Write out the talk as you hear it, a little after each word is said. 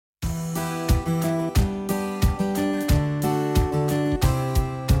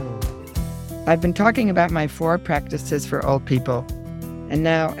I've been talking about my 4 practices for old people, and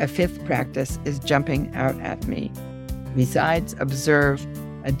now a 5th practice is jumping out at me. Besides observe,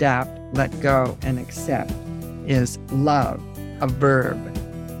 adapt, let go, and accept, is love, a verb.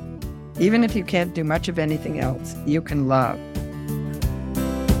 Even if you can't do much of anything else, you can love.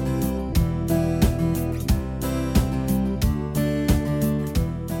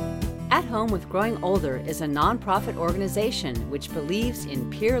 At Home with Growing Older is a nonprofit organization which believes in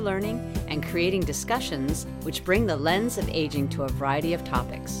peer learning and creating discussions which bring the lens of aging to a variety of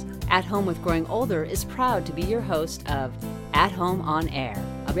topics. At Home with Growing Older is proud to be your host of At Home on Air,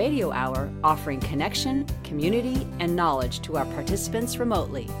 a radio hour offering connection, community, and knowledge to our participants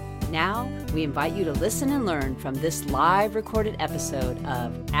remotely. Now, we invite you to listen and learn from this live recorded episode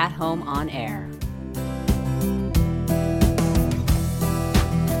of At Home on Air.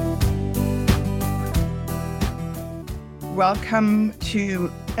 Welcome to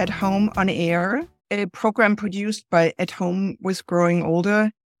At Home on Air, a program produced by At Home with Growing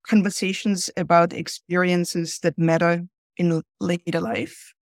Older, conversations about experiences that matter in later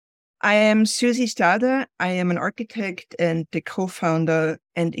life. I am Susie Stade. I am an architect and the co-founder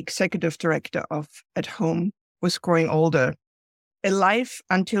and executive director of At Home with Growing Older. A Life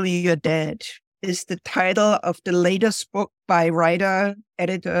Until You're Dead is the title of the latest book by writer,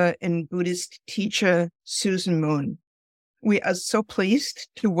 editor, and Buddhist teacher Susan Moon. We are so pleased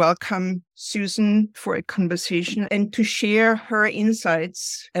to welcome Susan for a conversation and to share her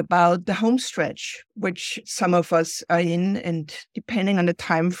insights about the home stretch, which some of us are in, and depending on the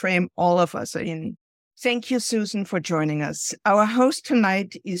time frame, all of us are in. Thank you, Susan, for joining us. Our host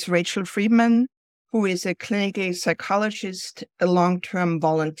tonight is Rachel Friedman, who is a clinical psychologist, a long-term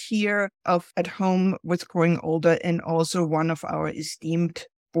volunteer of At Home with Growing Older, and also one of our esteemed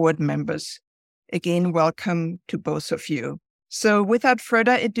board members. Again, welcome to both of you. So without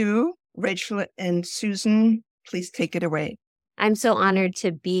further ado, Rachel and Susan, please take it away. I'm so honored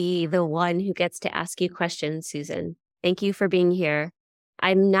to be the one who gets to ask you questions, Susan. Thank you for being here.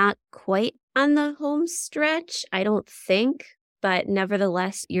 I'm not quite on the home stretch, I don't think, but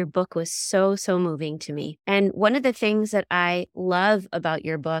nevertheless, your book was so moving to me. And one of the things that I love about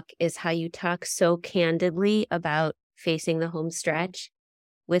your book is how you talk so candidly about facing the home stretch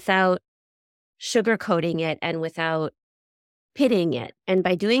without sugarcoating it and without pitting it. And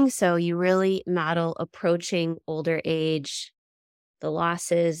by doing so, you really model approaching older age, the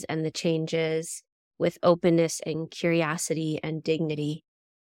losses and the changes with openness and curiosity and dignity.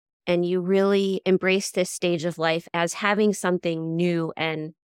 And you really embrace this stage of life as having something new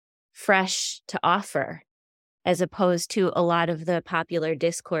and fresh to offer, as opposed to a lot of the popular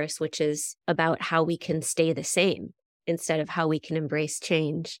discourse, which is about how we can stay the same instead of how we can embrace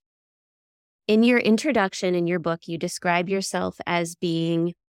change. In your introduction in your book, you describe yourself as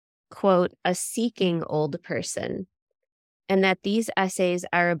being, quote, a seeking old person, and that these essays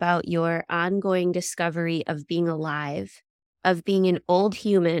are about your ongoing discovery of being alive, of being an old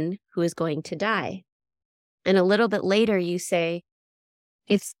human who is going to die. And a little bit later, you say,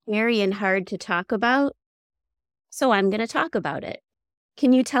 it's scary and hard to talk about, so I'm going to talk about it.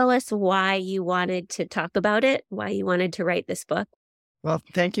 Can you tell us why you wanted to talk about it, why you wanted to write this book? Well,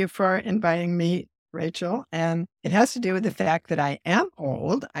 thank you for inviting me, Rachel. And it has to do with the fact that I am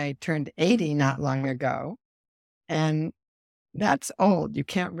old. I turned 80 not long ago, and that's old. You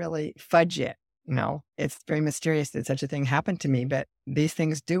can't really fudge it. It's very mysterious that such a thing happened to me, but these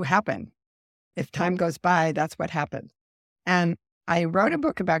things do happen. If time goes by, that's what happens. And I wrote a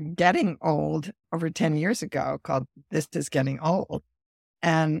book about getting old over 10 years ago called This Is Getting Old.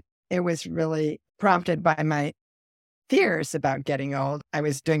 And it was really prompted by my fears about getting old. I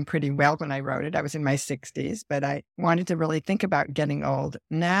was doing pretty well when I wrote it. I was in my 60s, but I wanted to really think about getting old.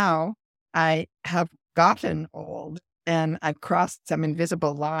 Now I have gotten old and I've crossed some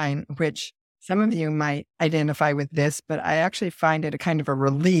invisible line, which some of you might identify with this, but I actually find it a kind of a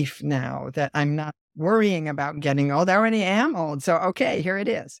relief now that I'm not worrying about getting old. I already am old. So, okay, here it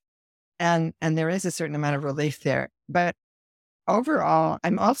is. And there is a certain amount of relief there. But overall,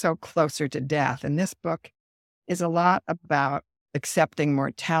 I'm also closer to death. And this book is a lot about accepting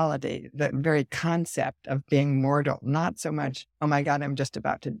mortality, the very concept of being mortal, not so much, oh my God, I'm just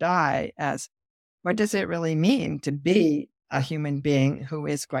about to die, as what does it really mean to be a human being who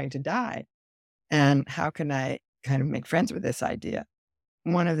is going to die? And how can I kind of make friends with this idea?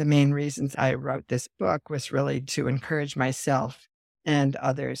 One of the main reasons I wrote this book was really to encourage myself and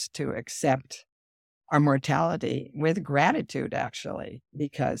others to accept our mortality with gratitude, actually,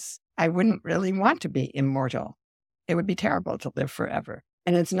 because I wouldn't really want to be immortal. It would be terrible to live forever.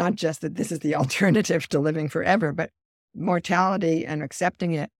 And it's not just that this is the alternative to living forever, but mortality and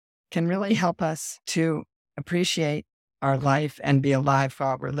accepting it can really help us to appreciate our life and be alive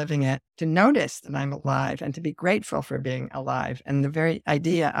while we're living it, to notice that I'm alive and to be grateful for being alive. And the very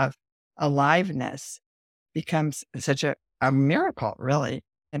idea of aliveness becomes such a miracle, really.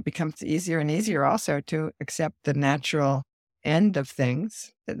 It becomes easier and easier also to accept the natural end of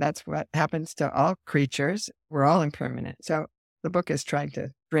things. That's what happens to all creatures. We're all impermanent. So the book is trying to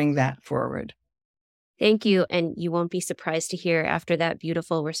bring that forward. Thank you. And you won't be surprised to hear after that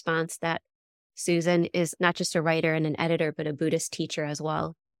beautiful response that Susan is not just a writer and an editor, but a Buddhist teacher as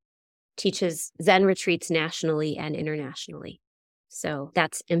well. Teaches Zen retreats nationally and internationally. So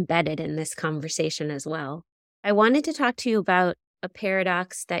that's embedded in this conversation as well. I wanted to talk to you about a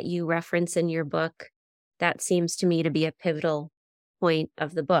paradox that you reference in your book that seems to me to be a pivotal point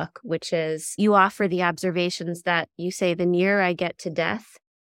of the book, which is you offer the observations that you say, the nearer I get to death,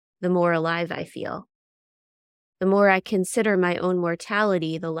 the more alive I feel. The more I consider my own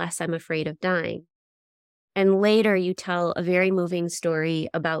mortality, the less I'm afraid of dying. And later you tell a very moving story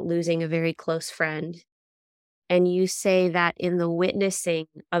about losing a very close friend. And you say that in the witnessing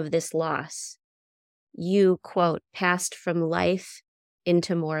of this loss, you, quote, passed from life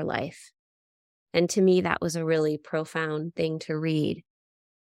into more life. And to me, that was a really profound thing to read.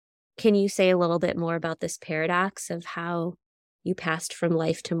 Can you say a little bit more about this paradox of how you passed from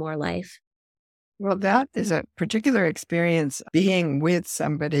life to more life? Well, that is a particular experience being with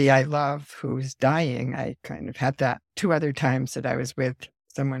somebody I love who's dying. I kind of had that 2 other times that I was with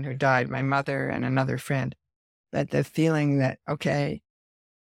someone who died, my mother and another friend. But the feeling that, okay,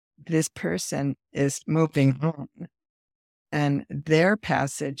 this person is moving on. And their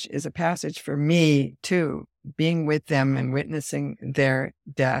passage is a passage for me too, being with them and witnessing their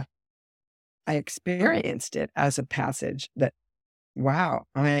death. I experienced it as a passage that, wow,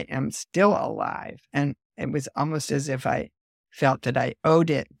 I am still alive. And it was almost as if I felt that I owed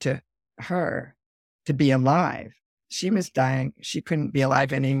it to her to be alive. She was dying. She couldn't be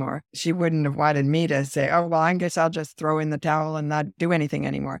alive anymore. She wouldn't have wanted me to say, oh, well, I guess I'll just throw in the towel and not do anything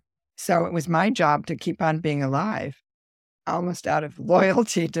anymore. So it was my job to keep on being alive, almost out of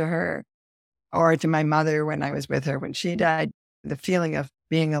loyalty to her or to my mother when I was with her when she died. The feeling of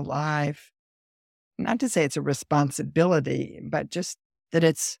being alive, not to say it's a responsibility, but just that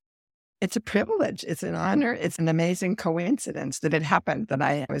it's a privilege. It's an honor. It's an amazing coincidence that it happened that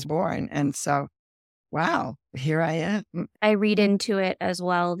I was born. And so, wow, here I am. I read into it as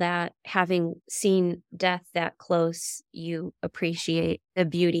well that having seen death that close, you appreciate the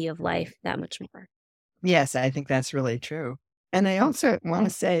beauty of life that much more. Yes, I think that's really true. And I also want to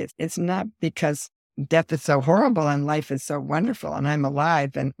say it's not because death is so horrible and life is so wonderful and I'm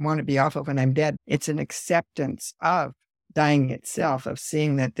alive and want to be awful when I'm dead. It's an acceptance of dying itself, of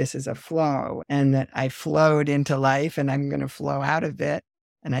seeing that this is a flow and that I flowed into life and I'm going to flow out of it.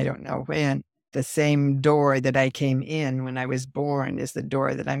 And I don't know when. The same door that I came in when I was born is the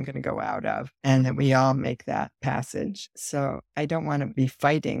door that I'm going to go out of, and that we all make that passage. So I don't want to be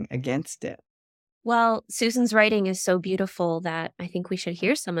fighting against it. Well, Susan's writing is so beautiful that I think we should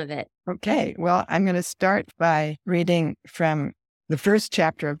hear some of it. Okay, well, I'm going to start by reading from the first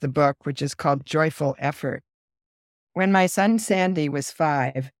chapter of the book, which is called Joyful Effort. When my son Sandy was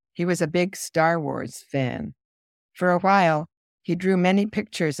 5, he was a big Star Wars fan. For a while, he drew many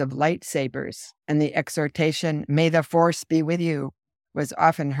pictures of lightsabers, and the exhortation, "May the Force be with you," was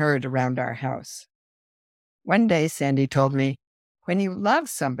often heard around our house. One day, Sandy told me, when you love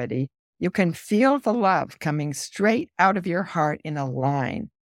somebody, you can feel the love coming straight out of your heart in a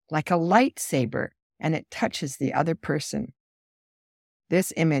line, like a lightsaber, and it touches the other person.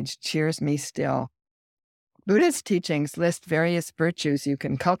 This image cheers me still. Buddhist teachings list various virtues you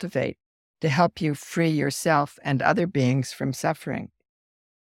can cultivate to help you free yourself and other beings from suffering.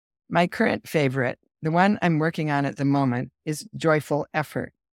 My current favorite, the one I'm working on at the moment, is joyful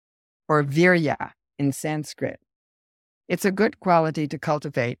effort, or virya in Sanskrit. It's a good quality to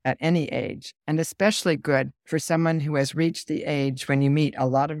cultivate at any age, and especially good for someone who has reached the age when you meet a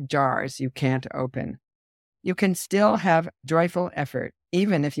lot of jars you can't open. You can still have joyful effort,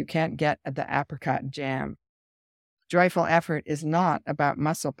 even if you can't get at the apricot jam. Joyful effort is not about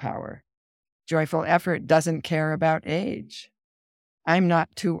muscle power. Joyful effort doesn't care about age. I'm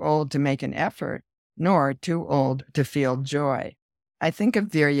not too old to make an effort, nor too old to feel joy. I think of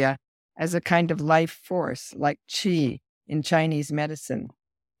virya as a kind of life force, like qi in Chinese medicine.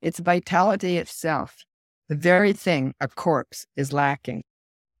 It's vitality itself, the very thing a corpse is lacking.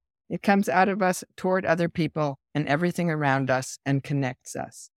 It comes out of us toward other people and everything around us and connects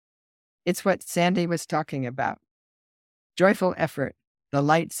us. It's what Sandy was talking about. Joyful effort, the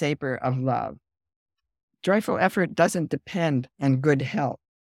lightsaber of love. Joyful effort doesn't depend on good health.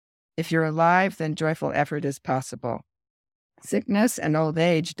 If you're alive, then joyful effort is possible. Sickness and old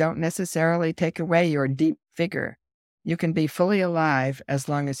age don't necessarily take away your deep vigor. You can be fully alive as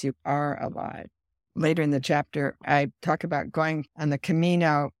long as you are alive. Later in the chapter, I talk about going on the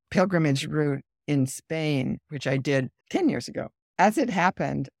Camino pilgrimage route in Spain, which I did 10 years ago. As it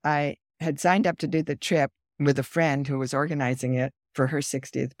happened, I had signed up to do the trip with a friend who was organizing it for her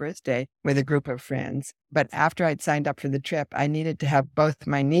 60th birthday with a group of friends. But after I'd signed up for the trip, I needed to have both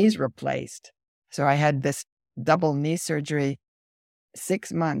my knees replaced. So I had this double knee surgery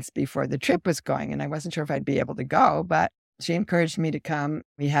 6 months before the trip was going, and I wasn't sure if I'd be able to go, but she encouraged me to come.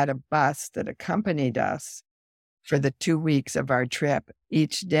 We had a bus that accompanied us for the 2 weeks of our trip.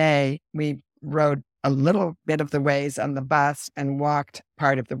 Each day, we rode a little bit of the ways on the bus and walked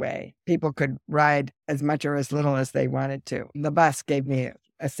part of the way. People could ride as much or as little as they wanted to. The bus gave me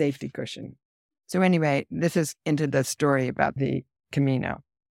a safety cushion. So anyway, this is into the story about the Camino.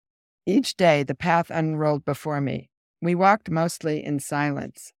 Each day, the path unrolled before me. We walked mostly in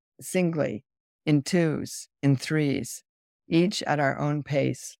silence, singly, in twos, in threes, each at our own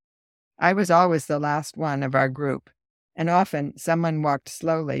pace. I was always the last one of our group, and often someone walked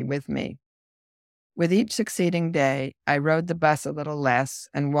slowly with me. With each succeeding day, I rode the bus a little less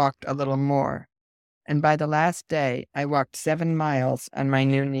and walked a little more. And by the last day, I walked 7 miles on my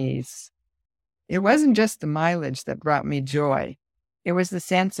new knees. It wasn't just the mileage that brought me joy. It was the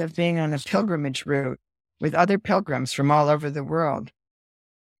sense of being on a pilgrimage route with other pilgrims from all over the world.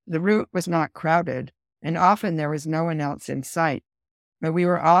 The route was not crowded, and often there was no one else in sight, but we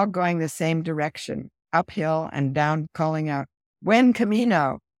were all going the same direction, uphill and down, calling out, "Buen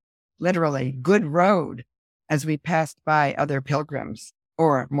camino!" Literally, good road, as we passed by other pilgrims,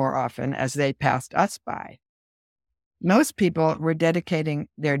 or more often, as they passed us by. Most people were dedicating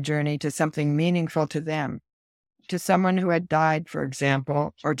their journey to something meaningful to them, to someone who had died, for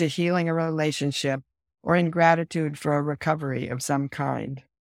example, or to healing a relationship, or in gratitude for a recovery of some kind.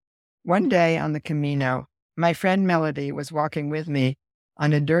 One day on the Camino, my friend Melody was walking with me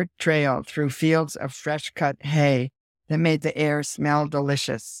on a dirt trail through fields of fresh-cut hay that made the air smell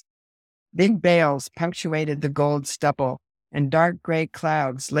delicious. Big bales punctuated the gold stubble, and dark gray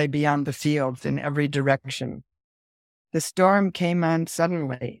clouds lay beyond the fields in every direction. The storm came on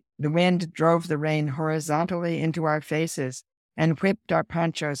suddenly. The wind drove the rain horizontally into our faces and whipped our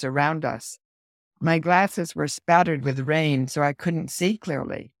ponchos around us. My glasses were spattered with rain, so I couldn't see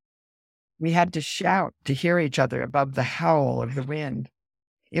clearly. We had to shout to hear each other above the howl of the wind.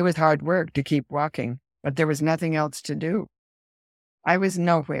 It was hard work to keep walking, but there was nothing else to do. I was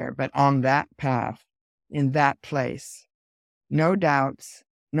nowhere but on that path, in that place. No doubts,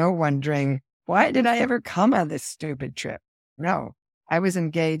 no wondering, why did I ever come on this stupid trip? No, I was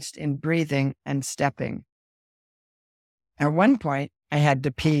engaged in breathing and stepping. At one point, I had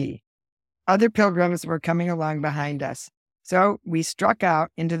to pee. Other pilgrims were coming along behind us, so we struck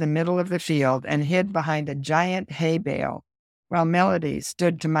out into the middle of the field and hid behind a giant hay bale, while Melody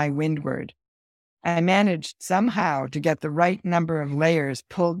stood to my windward. I managed somehow to get the right number of layers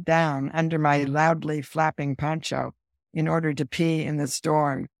pulled down under my loudly flapping poncho in order to pee in the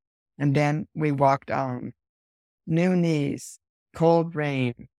storm, and then we walked on. New knees, cold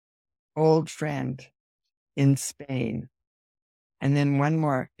rain, old friend, in Spain. And then one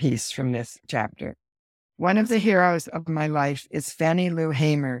more piece from this chapter. One of the heroes of my life is Fannie Lou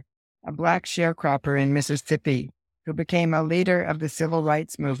Hamer, a Black sharecropper in Mississippi, who became a leader of the civil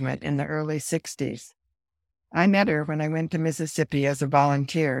rights movement in the early 60s. I met her when I went to Mississippi as a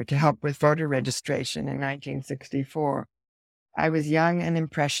volunteer to help with voter registration in 1964. I was young and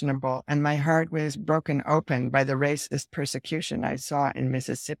impressionable, and my heart was broken open by the racist persecution I saw in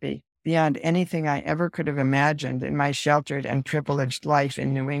Mississippi, beyond anything I ever could have imagined in my sheltered and privileged life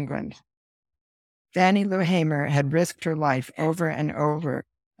in New England. Fannie Lou Hamer had risked her life over and over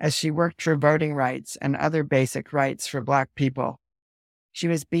as she worked for voting rights and other basic rights for Black people. She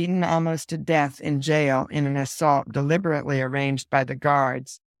was beaten almost to death in jail in an assault deliberately arranged by the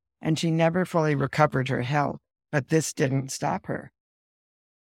guards, and she never fully recovered her health, but this didn't stop her.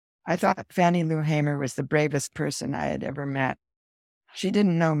 I thought Fannie Lou Hamer was the bravest person I had ever met. She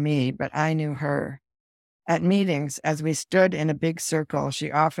didn't know me, but I knew her. At meetings, as we stood in a big circle, she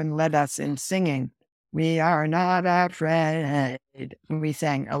often led us in singing, "We are not afraid." We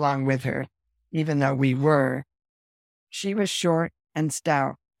sang along with her, even though we were. She was short and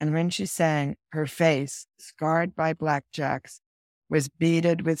stout, and when she sang, her face, scarred by blackjacks, was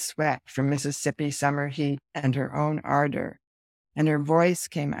beaded with sweat from Mississippi summer heat and her own ardor, and her voice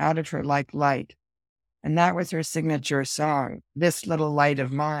came out of her like light. And that was her signature song, "This Little Light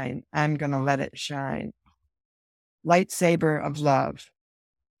of Mine, I'm Gonna Let It Shine." Lightsaber of love.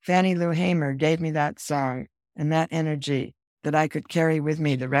 Fannie Lou Hamer gave me that song and that energy that I could carry with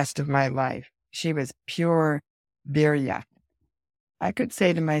me the rest of my life. She was pure Birya. I could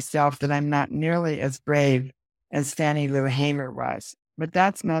say to myself that I'm not nearly as brave as Fannie Lou Hamer was, but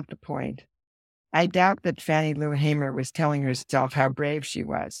that's not the point. I doubt that Fannie Lou Hamer was telling herself how brave she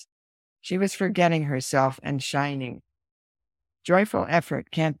was. She was forgetting herself and shining. Joyful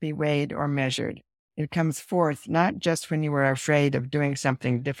effort can't be weighed or measured. It comes forth not just when you are afraid of doing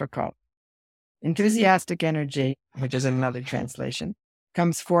something difficult. Enthusiastic energy, which is another translation,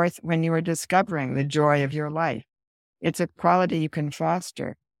 comes forth when you are discovering the joy of your life. It's a quality you can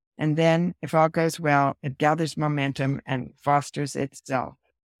foster, and then, if all goes well, it gathers momentum and fosters itself.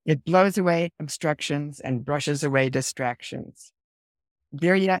 It blows away obstructions and brushes away distractions.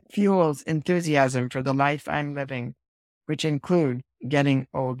 Birya fuels enthusiasm for the life I'm living, which include getting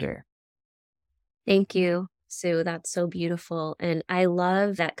older. Thank you, Sue. That's so beautiful. And I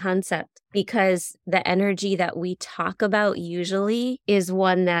love that concept because the energy that we talk about usually is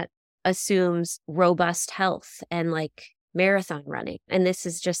one that assumes robust health and like marathon running. And this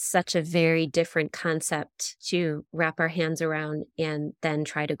is just such a very different concept to wrap our hands around and then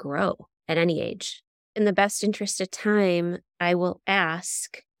try to grow at any age. In the best interest of time, I will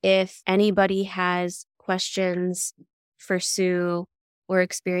ask if anybody has questions for Sue or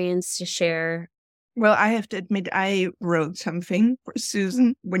experience to share. Well, I have to admit, I wrote something for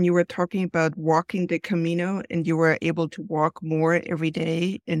Susan when you were talking about walking the Camino and you were able to walk more every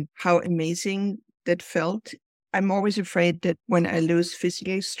day and how amazing that felt. I'm always afraid that when I lose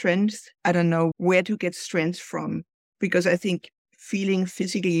physical strength, I don't know where to get strength from, because I think feeling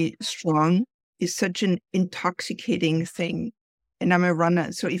physically strong is such an intoxicating thing. And I'm a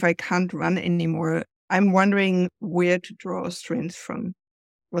runner, so if I can't run anymore, I'm wondering where to draw strength from.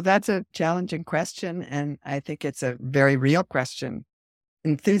 Well, that's a challenging question, and I think it's a very real question.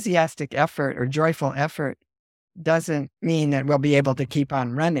 Enthusiastic effort or joyful effort doesn't mean that we'll be able to keep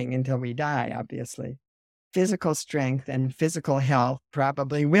on running until we die, obviously. Physical strength and physical health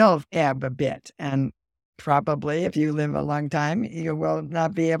probably will ebb a bit, and probably if you live a long time, you will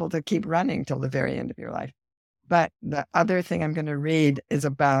not be able to keep running till the very end of your life. But the other thing I'm going to read is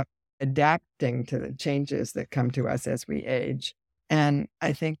about adapting to the changes that come to us as we age. And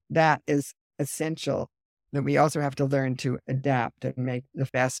I think that is essential, that we also have to learn to adapt and make the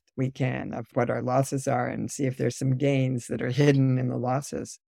best we can of what our losses are and see if there's some gains that are hidden in the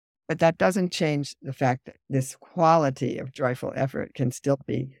losses. But that doesn't change the fact that this quality of joyful effort can still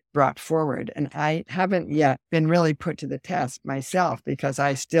be brought forward. And I haven't yet been really put to the test myself because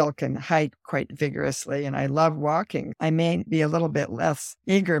I still can hike quite vigorously and I love walking. I may be a little bit less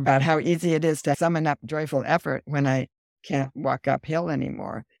eager about how easy it is to summon up joyful effort when I can't walk uphill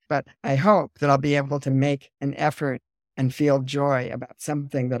anymore. But I hope that I'll be able to make an effort and feel joy about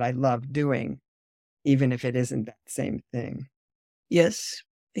something that I love doing, even if it isn't that same thing. Yes,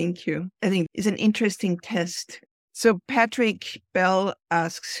 thank you. I think it's an interesting test. So Patrick Bell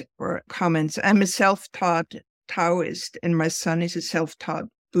asks for comments. I'm a self-taught Taoist and my son is a self-taught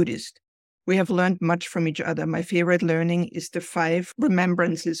Buddhist. We have learned much from each other. My favorite learning is the 5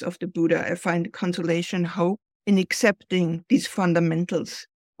 remembrances of the Buddha. I find consolation, hope, in accepting these fundamentals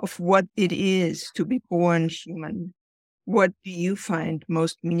of what it is to be born human. What do you find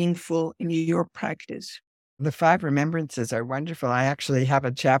most meaningful in your practice? The 5 remembrances are wonderful. I actually have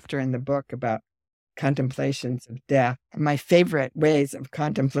a chapter in the book about contemplations of death, my favorite ways of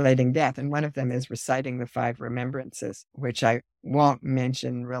contemplating death. And one of them is reciting the 5 remembrances, which I won't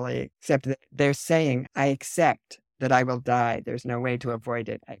mention really, except that they're saying, I accept that I will die. There's no way to avoid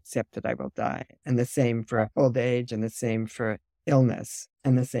it. I accept that I will die. And the same for old age, and the same for illness,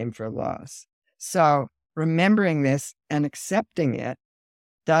 and the same for loss. So remembering this and accepting it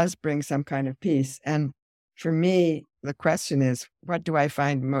does bring some kind of peace. And for me, the question is, what do I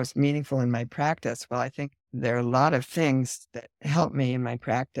find most meaningful in my practice? Well, I think there are a lot of things that help me in my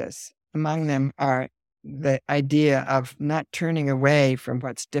practice. Among them are the idea of not turning away from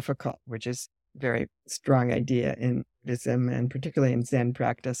what's difficult, which is very strong idea in Buddhism and particularly in Zen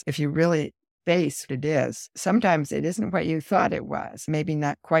practice. If you really face what it is, sometimes it isn't what you thought it was, maybe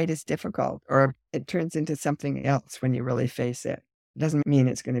not quite as difficult, or it turns into something else when you really face it. It doesn't mean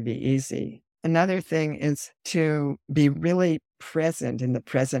it's going to be easy. Another thing is to be really present in the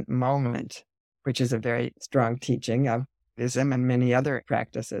present moment, which is a very strong teaching of Buddhism and many other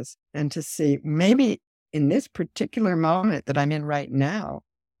practices, and to see maybe in this particular moment that I'm in right now,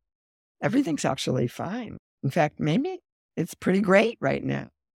 everything's actually fine. In fact, maybe it's pretty great right now.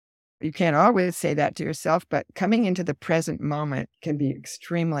 You can't always say that to yourself, but coming into the present moment can be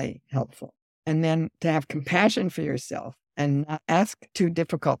extremely helpful. And then to have compassion for yourself and not ask too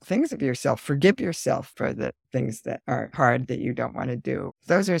difficult things of yourself. Forgive yourself for the things that are hard that you don't want to do.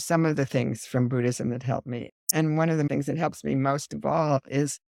 Those are some of the things from Buddhism that help me. And one of the things that helps me most of all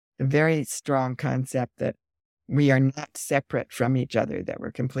is the very strong concept that we are not separate from each other, that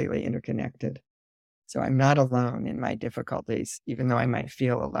we're completely interconnected. So I'm not alone in my difficulties, even though I might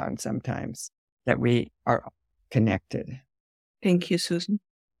feel alone sometimes, that we are connected. Thank you, Susan.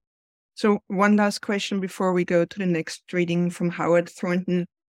 So one last question before we go to the next reading from Howard Thornton.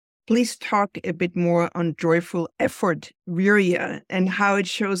 Please talk a bit more on joyful effort, virya, and how it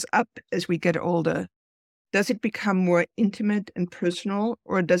shows up as we get older. Does it become more intimate and personal,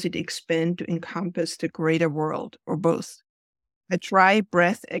 or does it expand to encompass the greater world, or both? I try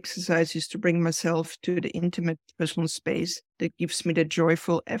breath exercises to bring myself to the intimate personal space that gives me the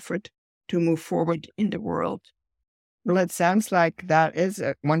joyful effort to move forward in the world. Well, it sounds like that is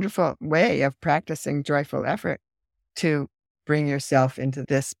a wonderful way of practicing joyful effort, to bring yourself into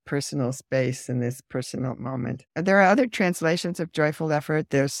this personal space and this personal moment. There are other translations of joyful effort.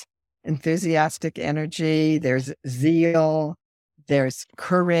 There's enthusiastic energy, there's zeal, there's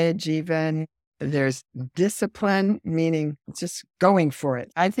courage even, there's discipline, meaning just going for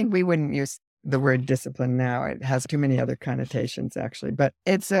it. I think we wouldn't use the word discipline now. It has too many other connotations, actually, but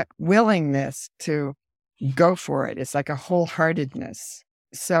it's a willingness to go for it. It's like a wholeheartedness.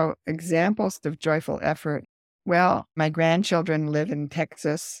 So examples of joyful effort. Well, my grandchildren live in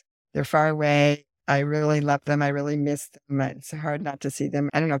Texas. They're far away. I really love them. I really miss them. It's hard not to see them.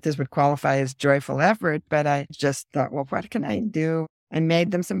 I don't know if this would qualify as joyful effort, but I just thought, well, what can I do? I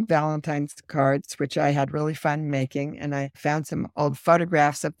made them some Valentine's cards, which I had really fun making. And I found some old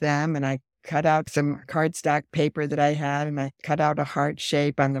photographs of them, and I cut out some cardstock paper that I had, and I cut out a heart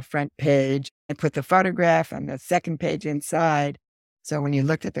shape on the front page and put the photograph on the second page inside. So when you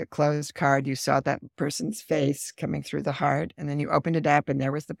looked at the closed card, you saw that person's face coming through the heart, and then you opened it up and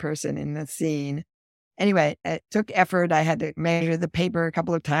there was the person in the scene. Anyway, it took effort. I had to measure the paper a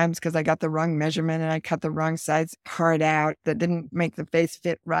couple of times because I got the wrong measurement and I cut the wrong size heart out that didn't make the face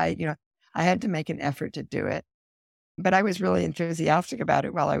fit right. I had to make an effort to do it. But I was really enthusiastic about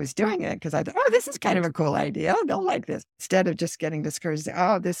it while I was doing it because I thought, this is kind of a cool idea. They'll like this. Instead of just getting discouraged,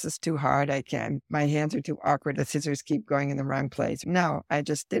 this is too hard. I can't. My hands are too awkward. The scissors keep going in the wrong place. No, I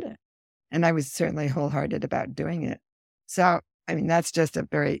just did it. And I was certainly wholehearted about doing it. So, that's just a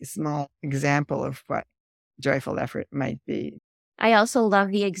very small example of what joyful effort might be. I also love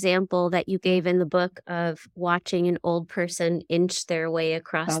the example that you gave in the book of watching an old person inch their way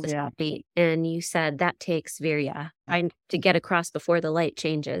across the street. And you said that takes virya to get across before the light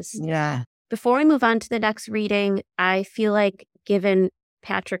changes. Yeah. Before we move on to the next reading, I feel like given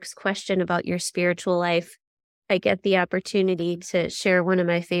Patrick's question about your spiritual life, I get the opportunity to share one of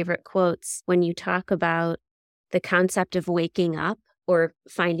my favorite quotes when you talk about the concept of waking up or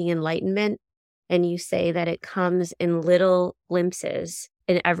finding enlightenment. And you say that it comes in little glimpses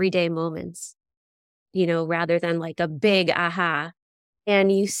in everyday moments, rather than like a big aha.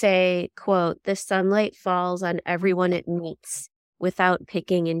 And you say, quote, "The sunlight falls on everyone it meets without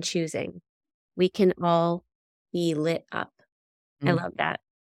picking and choosing. We can all be lit up." I love that.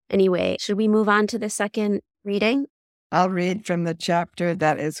 Anyway, should we move on to the second reading? I'll read from the chapter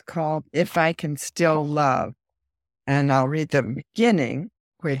that is called If I Can Still Love. And I'll read the beginning,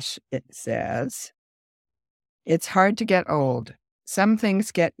 which it says, "It's hard to get old. Some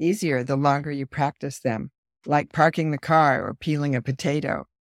things get easier the longer you practice them, like parking the car or peeling a potato.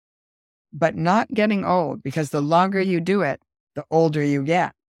 But not getting old, because the longer you do it, the older you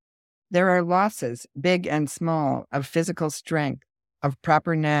get. There are losses, big and small, of physical strength, of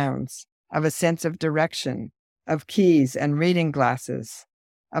proper nouns, of a sense of direction, of keys and reading glasses,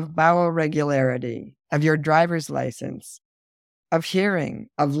 of bowel regularity, of your driver's license, of hearing,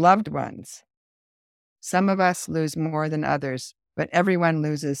 of loved ones. Some of us lose more than others, but everyone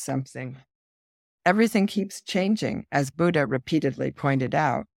loses something. Everything keeps changing, as Buddha repeatedly pointed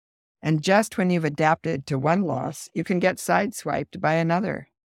out. And just when you've adapted to one loss, you can get sideswiped by another.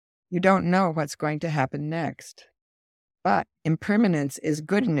 You don't know what's going to happen next. But impermanence is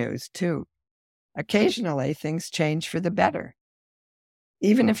good news, too. Occasionally, things change for the better.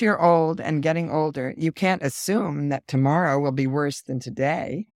 Even if you're old and getting older, you can't assume that tomorrow will be worse than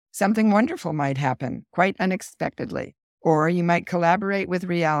today. Something wonderful might happen, quite unexpectedly, or you might collaborate with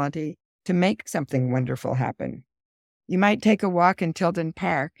reality to make something wonderful happen. You might take a walk in Tilden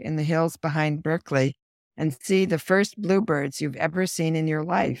Park in the hills behind Berkeley and see the first bluebirds you've ever seen in your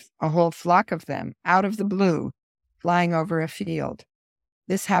life, a whole flock of them, out of the blue, flying over a field.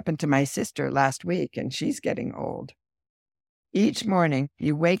 This happened to my sister last week, and she's getting old. Each morning,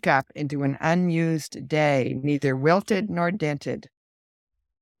 you wake up into an unused day, neither wilted nor dented.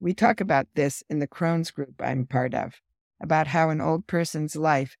 We talk about this in the Crohn's group I'm part of, about how an old person's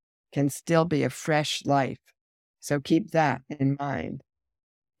life can still be a fresh life. So keep that in mind.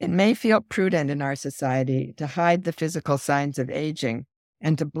 It may feel prudent in our society to hide the physical signs of aging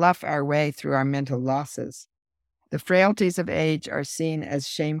and to bluff our way through our mental losses. The frailties of age are seen as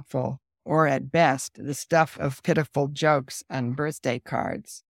shameful, or at best, the stuff of pitiful jokes on birthday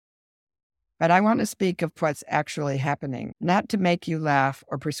cards. But I want to speak of what's actually happening, not to make you laugh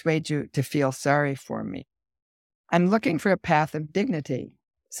or persuade you to feel sorry for me. I'm looking for a path of dignity,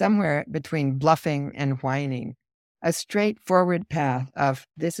 somewhere between bluffing and whining, a straightforward path of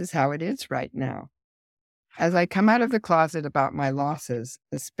this is how it is right now. As I come out of the closet about my losses,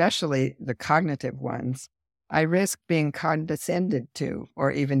 especially the cognitive ones, I risk being condescended to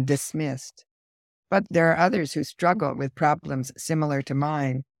or even dismissed. But there are others who struggle with problems similar to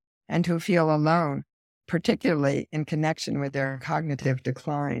mine and who feel alone, particularly in connection with their cognitive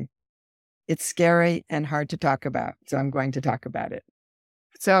decline. It's scary and hard to talk about, so I'm going to talk about it.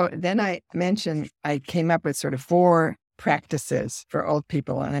 So then I mentioned I came up with sort of 4 practices for old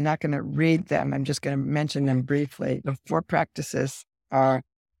people, and I'm not going to read them. I'm just going to mention them briefly. The 4 practices are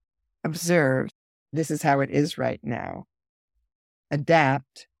observe, this is how it is right now.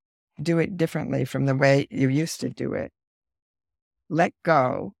 Adapt, do it differently from the way you used to do it. Let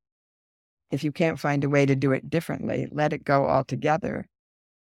go. If you can't find a way to do it differently, let it go altogether.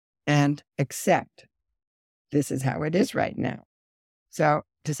 And accept, this is how it is right now. So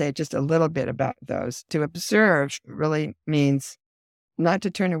to say just a little bit about those, to observe really means not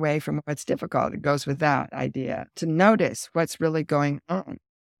to turn away from what's difficult. It goes with that idea. To notice what's really going on.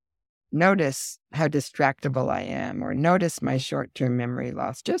 Notice how distractible I am, or notice my short-term memory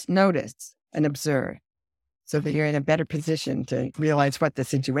loss. Just notice and observe so that you're in a better position to realize what the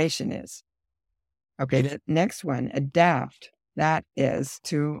situation is. Okay, the next one, adapt. That is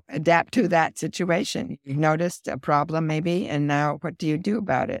to adapt to that situation. You've noticed a problem maybe, and now what do you do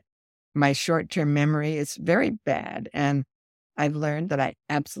about it? My short-term memory is very bad, and I've learned that I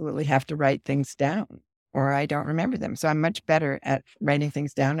absolutely have to write things down or I don't remember them. So I'm much better at writing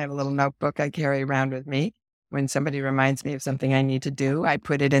things down. I have a little notebook I carry around with me. When somebody reminds me of something I need to do, I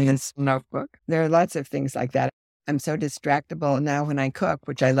put it in this notebook. There are lots of things like that. I'm so distractible now when I cook,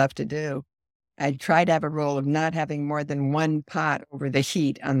 which I love to do. I try to have a rule of not having more than 1 pot over the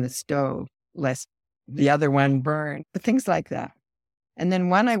heat on the stove, lest the other one burn, but things like that. And then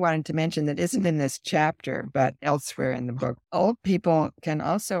one I wanted to mention that isn't in this chapter, but elsewhere in the book. Old people can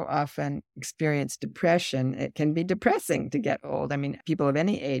also often experience depression. It can be depressing to get old. I mean, people of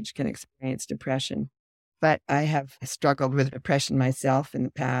any age can experience depression. But I have struggled with depression myself in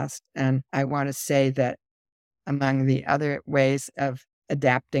the past. And I want to say that among the other ways of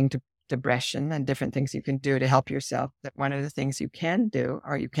adapting to depression and different things you can do to help yourself, that one of the things you can do,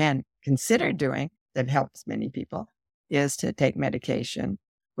 or you can consider doing, that helps many people, is to take medication,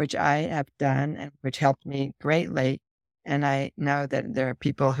 which I have done and which helped me greatly. And I know that there are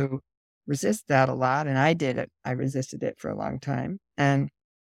people who resist that a lot, and I did it. I resisted it for a long time. And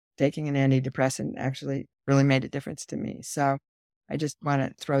taking an antidepressant actually really made a difference to me. So I just want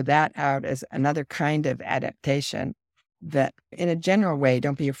to throw that out as another kind of adaptation that in a general way,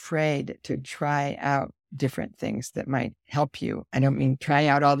 don't be afraid to try out different things that might help you. I don't mean try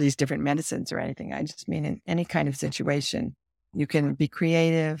out all these different medicines or anything. I just mean in any kind of situation, you can be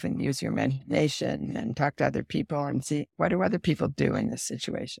creative and use your imagination and talk to other people and see what do other people do in this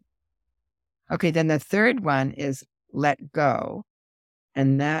situation. Okay, then the third one is let go.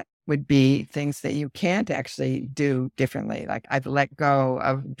 And that would be things that you can't actually do differently. Like I've let go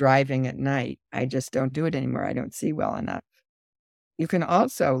of driving at night. I just don't do it anymore. I don't see well enough. You can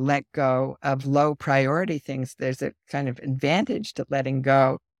also let go of low priority things. There's a kind of advantage to letting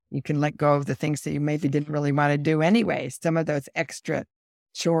go. You can let go of the things that you maybe didn't really want to do anyway. Some of those extra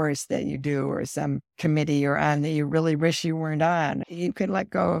chores that you do or some committee you're on that you really wish you weren't on. You can let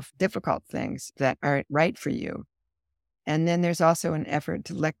go of difficult things that aren't right for you. And then there's also an effort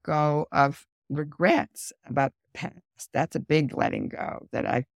to let go of regrets about the past. That's a big letting go that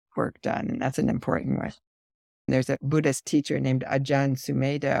I've worked on, and that's an important one. There's a Buddhist teacher named Ajahn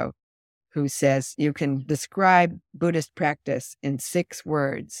Sumedho who says you can describe Buddhist practice in 6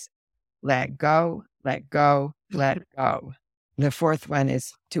 words. Let go, let go, let go. The fourth one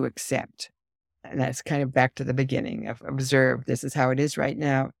is to accept. And that's kind of back to the beginning of observe. This is how it is right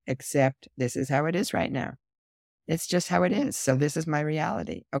now. Accept. This is how it is right now. It's just how it is. So this is my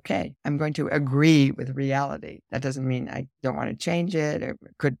reality. Okay, I'm going to agree with reality. That doesn't mean I don't want to change it or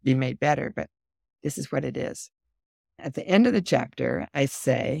it could be made better, but this is what it is. At the end of the chapter, I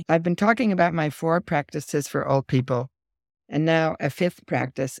say, I've been talking about my 4 practices for old people, and now a 5th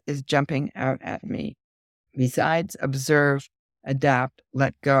practice is jumping out at me. Besides observe, adapt,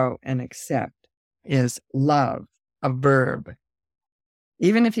 let go, and accept, is love, a verb.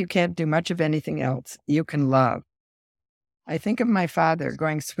 Even if you can't do much of anything else, you can love. I think of my father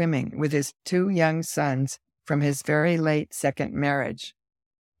going swimming with his 2 young sons from his very late second marriage.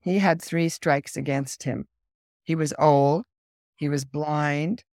 He had 3 strikes against him. He was old, he was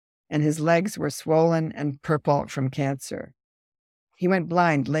blind, and his legs were swollen and purple from cancer. He went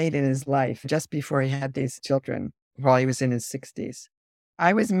blind late in his life, just before he had these children, while he was in his 60s.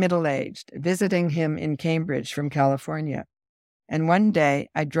 I was middle-aged, visiting him in Cambridge from California, and one day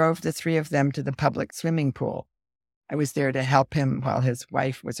I drove the 3 of them to the public swimming pool. I was there to help him while his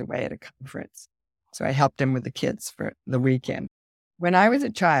wife was away at a conference, so I helped him with the kids for the weekend. When I was a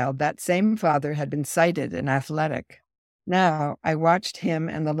child, that same father had been sighted and athletic. Now I watched him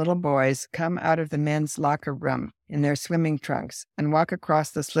and the little boys come out of the men's locker room in their swimming trunks and walk across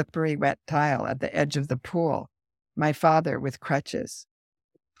the slippery, wet tile at the edge of the pool, my father with crutches.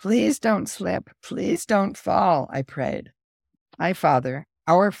 Please don't slip. Please don't fall, I prayed. My father,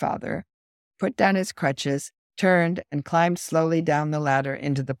 our father, put down his crutches, turned, and climbed slowly down the ladder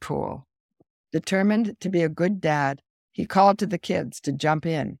into the pool. Determined to be a good dad, he called to the kids to jump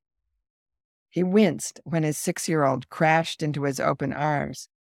in. He winced when his 6-year-old crashed into his open arms,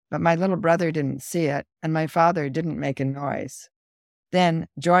 but my little brother didn't see it, and my father didn't make a noise. Then,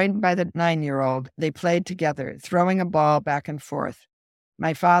 joined by the 9-year-old, they played together, throwing a ball back and forth,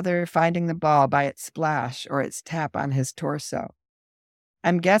 my father finding the ball by its splash or its tap on his torso.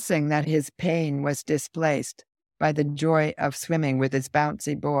 I'm guessing that his pain was displaced by the joy of swimming with his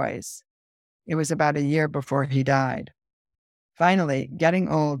bouncy boys. It was about a year before he died. Finally, getting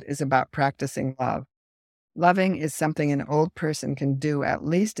old is about practicing love. Loving is something an old person can do at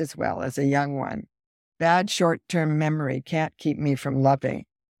least as well as a young one. Bad short-term memory can't keep me from loving.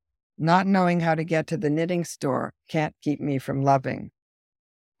 Not knowing how to get to the knitting store can't keep me from loving.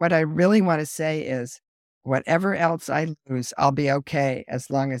 What I really want to say is, whatever else I lose, I'll be okay as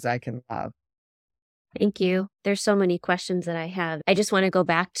long as I can love. Thank you. There's so many questions that I have. I just want to go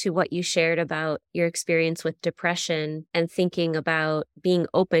back to what you shared about your experience with depression and thinking about being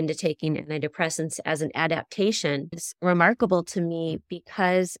open to taking antidepressants as an adaptation. It's remarkable to me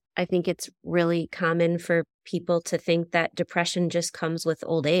because I think it's really common for people to think that depression just comes with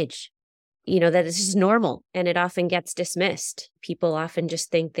old age. That it's just normal and it often gets dismissed. People often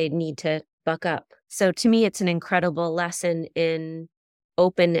just think they need to buck up. So to me, it's an incredible lesson in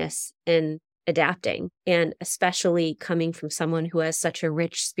openness and adapting, and especially coming from someone who has such a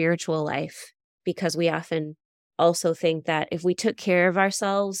rich spiritual life, because we often also think that if we took care of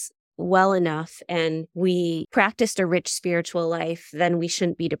ourselves well enough and we practiced a rich spiritual life, then we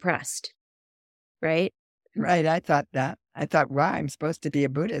shouldn't be depressed, right? Right, I thought that. I thought, wow, I'm supposed to be a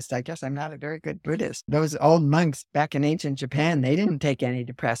Buddhist. I guess I'm not a very good Buddhist. Those old monks back in ancient Japan, they didn't take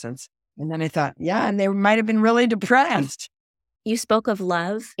antidepressants. And then I thought, yeah, and they might have been really depressed. You spoke of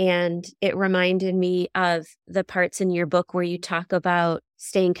love, and it reminded me of the parts in your book where you talk about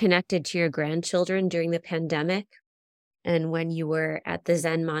staying connected to your grandchildren during the pandemic and when you were at the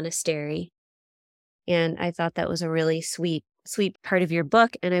Zen monastery. And I thought that was a really sweet part of your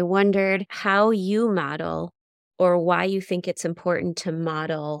book. And I wondered how you model, or why you think it's important to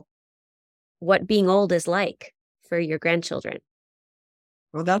model what being old is like for your grandchildren.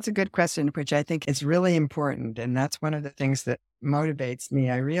 Well, that's a good question, which I think is really important. And that's one of the things that motivates me.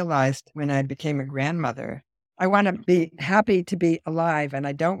 I realized when I became a grandmother, I want to be happy to be alive. And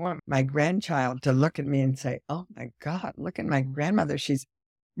I don't want my grandchild to look at me and say, oh my God, look at my grandmother. She's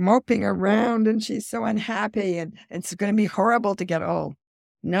moping around and she's so unhappy and it's going to be horrible to get old.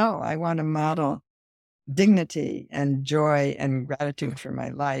 No, I want to model dignity and joy and gratitude for my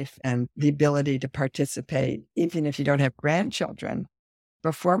life and the ability to participate, even if you don't have grandchildren.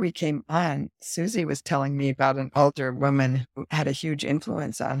 Before we came on, Susie was telling me about an older woman who had a huge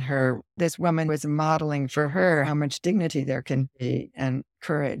influence on her. This woman was modeling for her how much dignity there can be and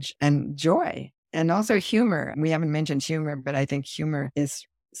courage and joy and also humor. We haven't mentioned humor, but I think humor is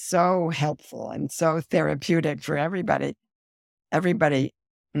so helpful and so therapeutic for everybody. Everybody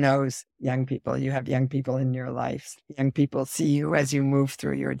knows young people. You have young people in your life. Young people see you as you move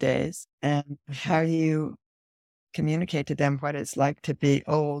through your days, and how you communicate to them what it's like to be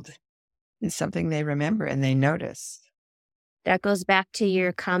old is something they remember and they notice. That goes back to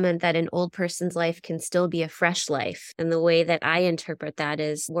your comment that an old person's life can still be a fresh life. And the way that I interpret that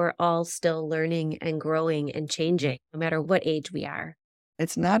is we're all still learning and growing and changing, no matter what age we are.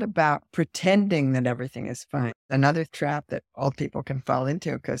 It's not about pretending that everything is fine. Another trap that old people can fall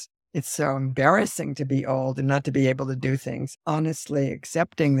into because it's so embarrassing to be old and not to be able to do things. Honestly,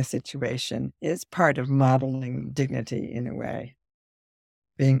 accepting the situation is part of modeling dignity in a way.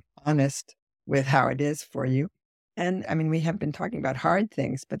 Being honest with how it is for you. And I mean, we have been talking about hard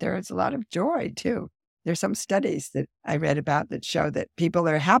things, but there is a lot of joy too. There's some studies that I read about that show that people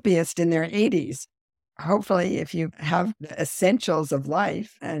are happiest in their 80s. Hopefully, if you have the essentials of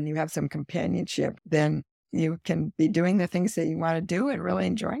life and you have some companionship, then you can be doing the things that you want to do and really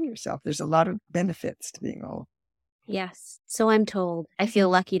enjoying yourself. There's a lot of benefits to being old. Yes. So I'm told. I feel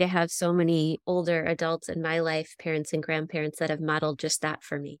lucky to have so many older adults in my life, parents and grandparents, that have modeled just that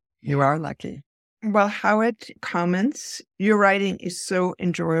for me. You are lucky. Well, Howard comments, your writing is so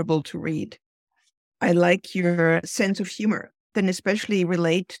enjoyable to read. I like your sense of humor, then especially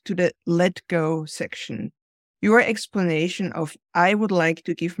relate to the let go section. Your explanation of I would like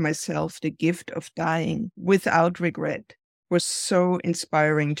to give myself the gift of dying without regret was so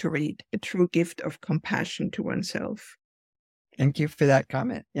inspiring to read, a true gift of compassion to oneself. Thank you for that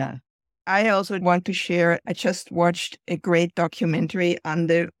comment. Yeah. I also want to share, I just watched a great documentary on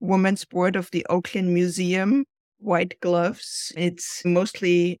the women's board of the Oakland Museum, White Gloves. It's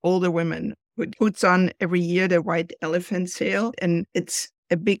mostly older women who puts on every year the White Elephant Sale, and it's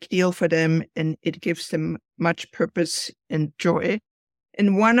a big deal for them, and it gives them much purpose and joy.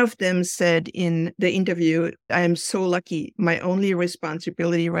 And one of them said in the interview, I am so lucky. My only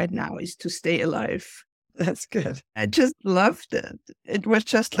responsibility right now is to stay alive. That's good. I just loved it. It was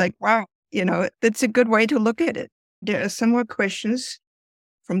just like, wow, that's a good way to look at it. There are some more questions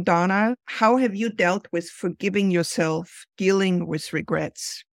from Donna. How have you dealt with forgiving yourself, dealing with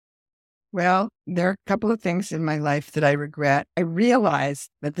regrets? Well, there are a couple of things in my life that I regret. I realized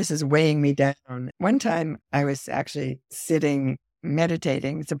that this is weighing me down. One time I was actually sitting,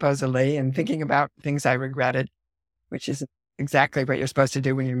 meditating, supposedly, and thinking about things I regretted, which is exactly what you're supposed to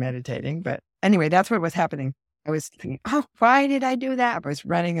do when you're meditating. But anyway, that's what was happening. I was thinking, oh, why did I do that? I was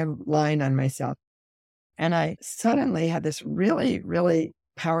running a line on myself. And I suddenly had this really, really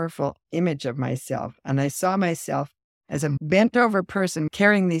powerful image of myself. And I saw myself as a bent over person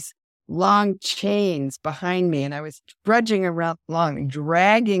carrying these long chains behind me. And I was trudging around along,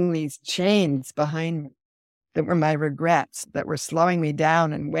 dragging these chains behind me that were my regrets, that were slowing me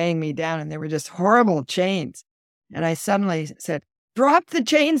down and weighing me down. And they were just horrible chains. And I suddenly said, drop the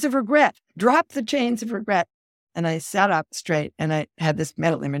chains of regret, drop the chains of regret. And I sat up straight and I had this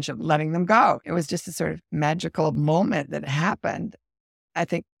mental image of letting them go. It was just a sort of magical moment that happened, I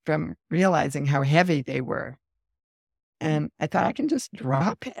think, from realizing how heavy they were. And I thought, I can just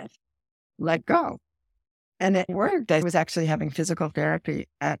drop it, let go. And it worked. I was actually having physical therapy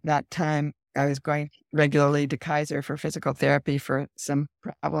at that time. I was going regularly to Kaiser for physical therapy for some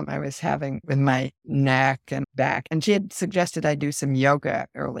problem I was having with my neck and back. And she had suggested I do some yoga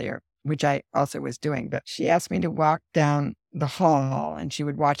earlier, which I also was doing. But she asked me to walk down the hall and she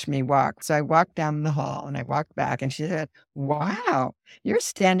would watch me walk. So I walked down the hall and I walked back and she said, wow, you're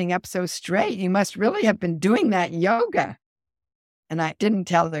standing up so straight. You must really have been doing that yoga. And I didn't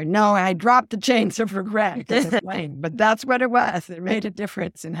tell her, no, I dropped the chains of regret. But that's what it was. It made a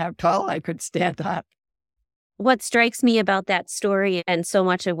difference in how tall I could stand up. What strikes me about that story and so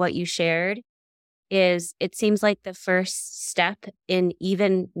much of what you shared is it seems like the first step in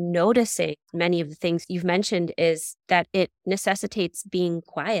even noticing many of the things you've mentioned is that it necessitates being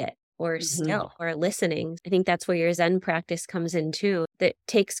quiet or still or listening. I think that's where your Zen practice comes in too. That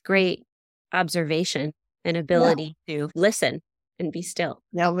takes great observation and ability to listen and be still.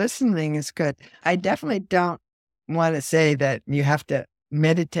 Now, listening is good. I definitely don't want to say that you have to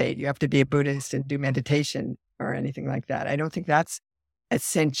meditate. You have to be a Buddhist and do meditation or anything like that. I don't think that's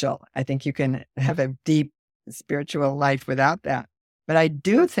essential. I think you can have a deep spiritual life without that. But I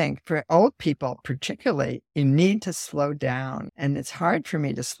do think for old people, particularly, you need to slow down. And it's hard for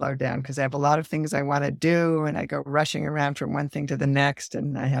me to slow down because I have a lot of things I want to do and I go rushing around from one thing to the next.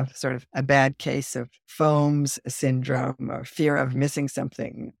 And I have sort of a bad case of FOMS syndrome or fear of missing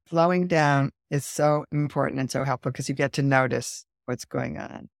something. Slowing down is so important and so helpful because you get to notice what's going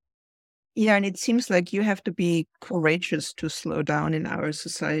on. Yeah, and it seems like you have to be courageous to slow down in our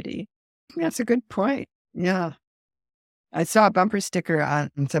society. That's a good point. Yeah. I saw a bumper sticker on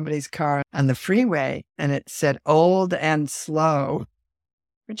somebody's car on the freeway and it said old and slow,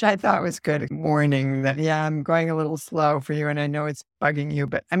 which I thought was good warning that, yeah, I'm going a little slow for you and I know it's bugging you,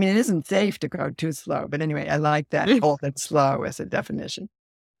 but I mean, it isn't safe to go too slow. But anyway, I like that old and slow as a definition.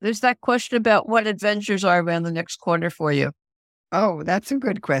 There's that question about what adventures are around the next corner for you. Oh, that's a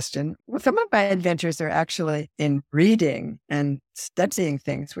good question. Well, some of my adventures are actually in reading and studying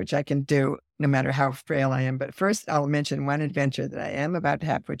things, which I can do no matter how frail I am. But first, I'll mention one adventure that I am about to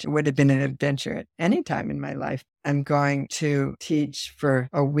have, which would have been an adventure at any time in my life. I'm going to teach for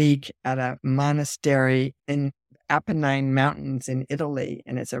a week at a monastery in Apennine Mountains in Italy.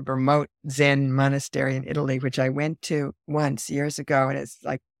 And it's a remote Zen monastery in Italy, which I went to once years ago. And it's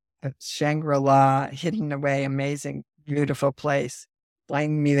like a Shangri-La, hidden away, amazing, beautiful place,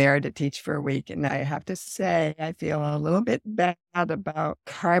 flying me there to teach for a week. And I have to say, I feel a little bit bad about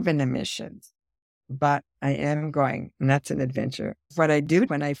carbon emissions, but I am going, and that's an adventure. What I do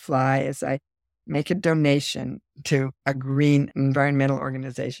when I fly is I make a donation to a green environmental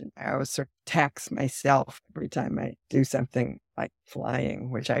organization. I always sort of tax myself every time I do something like flying,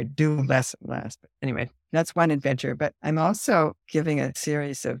 which I do less and less. But anyway, that's one adventure. But I'm also giving a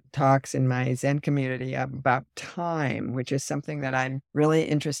series of talks in my Zen community about time, which is something that I'm really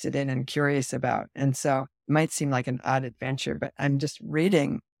interested in and curious about. And so it might seem like an odd adventure, but I'm just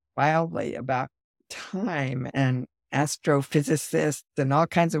reading wildly about time and astrophysicists and all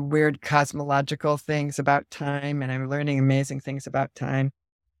kinds of weird cosmological things about time. And I'm learning amazing things about time.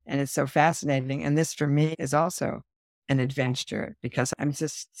 And it's so fascinating. And this for me is also an adventure because I'm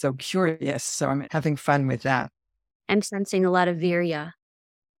just so curious. So I'm having fun with that. I'm sensing a lot of Virya.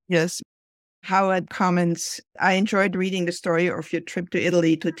 Yes. Howard comments, I enjoyed reading the story of your trip to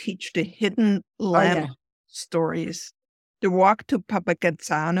Italy to teach the hidden lamp stories. The walk to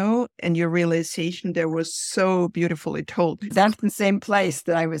Papagazzano and your realization there was so beautifully told. That's the same place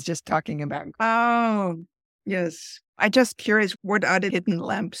that I was just talking about. Oh, yes. I'm just curious, what are the hidden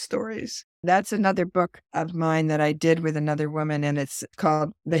lamp stories? That's another book of mine that I did with another woman, and it's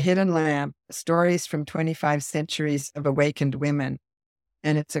called The Hidden Lamp, Stories from 25 Centuries of Awakened Women.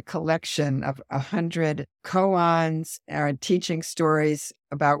 And it's a collection of 100 koans or teaching stories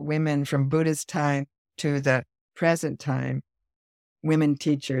about women from Buddha's time to the present time, women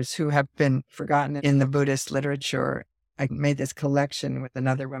teachers who have been forgotten in the Buddhist literature. I made this collection with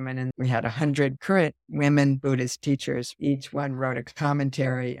another woman, and we had 100 current women Buddhist teachers. Each one wrote a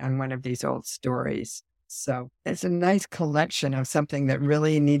commentary on one of these old stories. So it's a nice collection of something that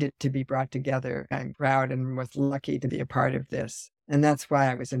really needed to be brought together. I'm proud and was lucky to be a part of this. And that's why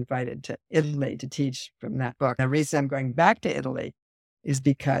I was invited to Italy to teach from that book. The reason I'm going back to Italy is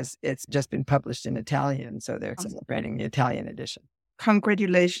because it's just been published in Italian. So they're celebrating the Italian edition.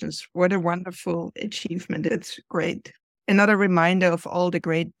 Congratulations. What a wonderful achievement. It's great. Another reminder of all the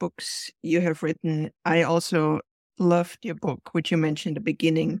great books you have written. I also loved your book, which you mentioned at the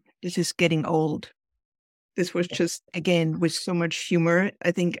beginning. This is Getting Old. This was just, again, with so much humor.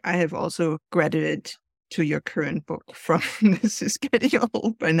 I think I have also graduated to your current book from This is Getting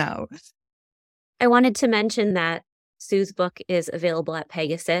Old by now. I wanted to mention that Sue's book is available at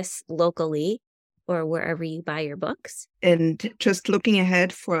Pegasus locally or wherever you buy your books. And just looking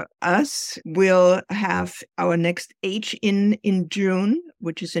ahead for us, we'll have our next H-In June,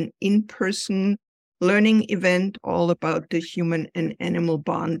 which is an in-person learning event all about the human and animal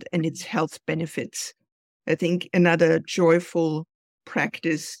bond and its health benefits. I think another joyful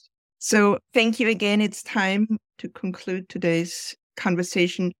practice. So thank you again. It's time to conclude today's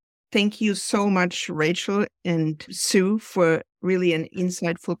conversation. Thank you so much, Rachel and Sue, for really an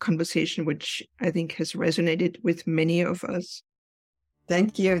insightful conversation, which I think has resonated with many of us.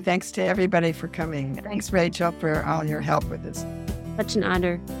 Thank you. Thanks to everybody for coming. Thanks, Rachel, for all your help with this. Such an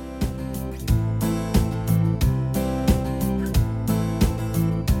honor.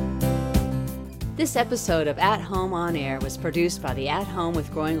 This episode of At Home on Air was produced by the At Home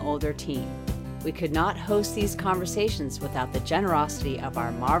with Growing Older team. We could not host these conversations without the generosity of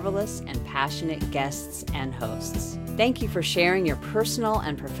our marvelous and passionate guests and hosts. Thank you for sharing your personal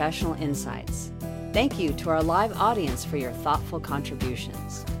and professional insights. Thank you to our live audience for your thoughtful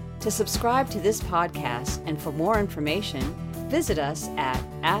contributions. To subscribe to this podcast and for more information, visit us at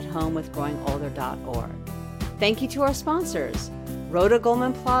athomewithgrowingolder.org. Thank you to our sponsors, Rhoda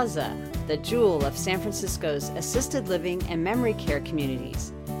Goldman Plaza, the jewel of San Francisco's assisted living and memory care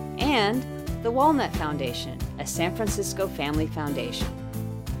communities, and the Walnut Foundation, a San Francisco family foundation.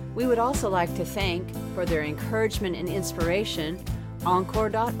 We would also like to thank, for their encouragement and inspiration,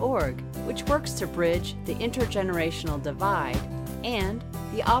 Encore.org, which works to bridge the intergenerational divide, and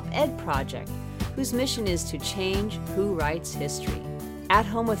the Op-Ed Project, whose mission is to change who writes history. At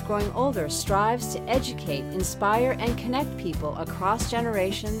Home with Growing Older strives to educate, inspire, and connect people across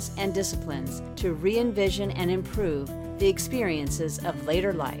generations and disciplines to re-envision and improve the experiences of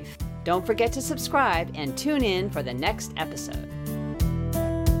later life. Don't forget to subscribe and tune in for the next episode.